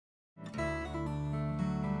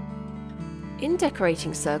In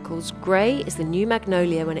decorating circles, grey is the new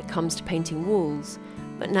magnolia when it comes to painting walls,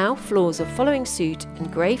 but now floors are following suit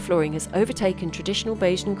and grey flooring has overtaken traditional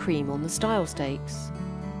beige and cream on the style stakes.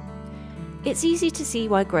 It's easy to see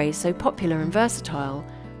why grey is so popular and versatile,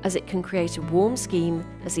 as it can create a warm scheme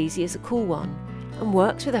as easy as a cool one, and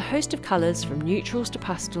works with a host of colours from neutrals to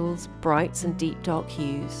pastels, brights and deep dark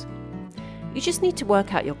hues. You just need to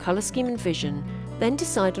work out your colour scheme and vision, then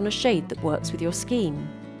decide on a shade that works with your scheme.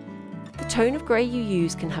 The tone of grey you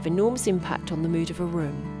use can have enormous impact on the mood of a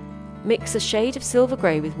room. Mix a shade of silver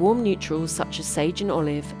grey with warm neutrals such as sage and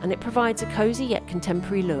olive, and it provides a cosy yet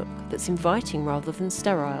contemporary look that's inviting rather than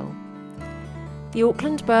sterile. The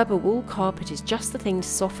Auckland Berber wool carpet is just the thing to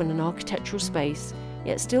soften an architectural space,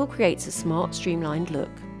 yet still creates a smart, streamlined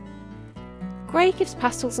look. Grey gives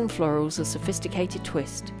pastels and florals a sophisticated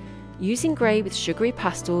twist. Using grey with sugary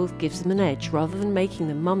pastels gives them an edge rather than making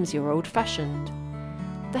them mumsy or old-fashioned.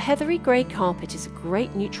 The heathery grey carpet is a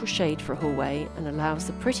great neutral shade for a hallway and allows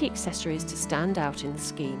the pretty accessories to stand out in the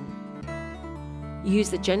scheme. Use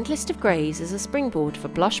the gentlest of greys as a springboard for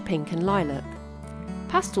blush pink and lilac.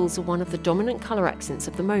 Pastels are one of the dominant colour accents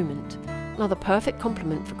of the moment, another perfect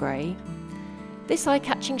complement for grey. This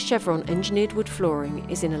eye-catching chevron engineered wood flooring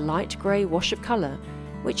is in a light grey wash of colour,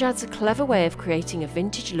 which adds a clever way of creating a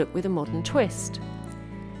vintage look with a modern twist.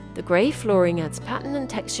 The grey flooring adds pattern and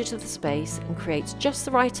texture to the space and creates just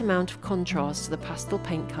the right amount of contrast to the pastel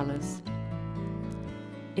paint colours.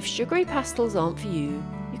 If sugary pastels aren't for you,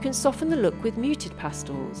 you can soften the look with muted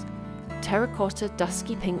pastels, terracotta,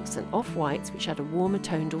 dusky pinks and off-whites which add a warmer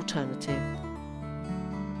toned alternative.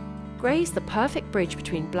 Grey is the perfect bridge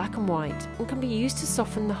between black and white and can be used to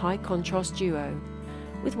soften the high contrast duo.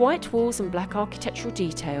 With white walls and black architectural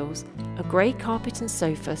details, a grey carpet and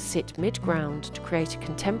sofa sit mid-ground to create a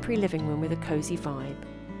contemporary living room with a cosy vibe.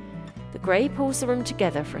 The grey pulls the room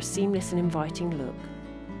together for a seamless and inviting look.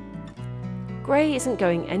 Grey isn't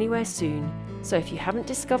going anywhere soon, so if you haven't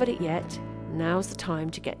discovered it yet, now's the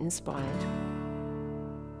time to get inspired.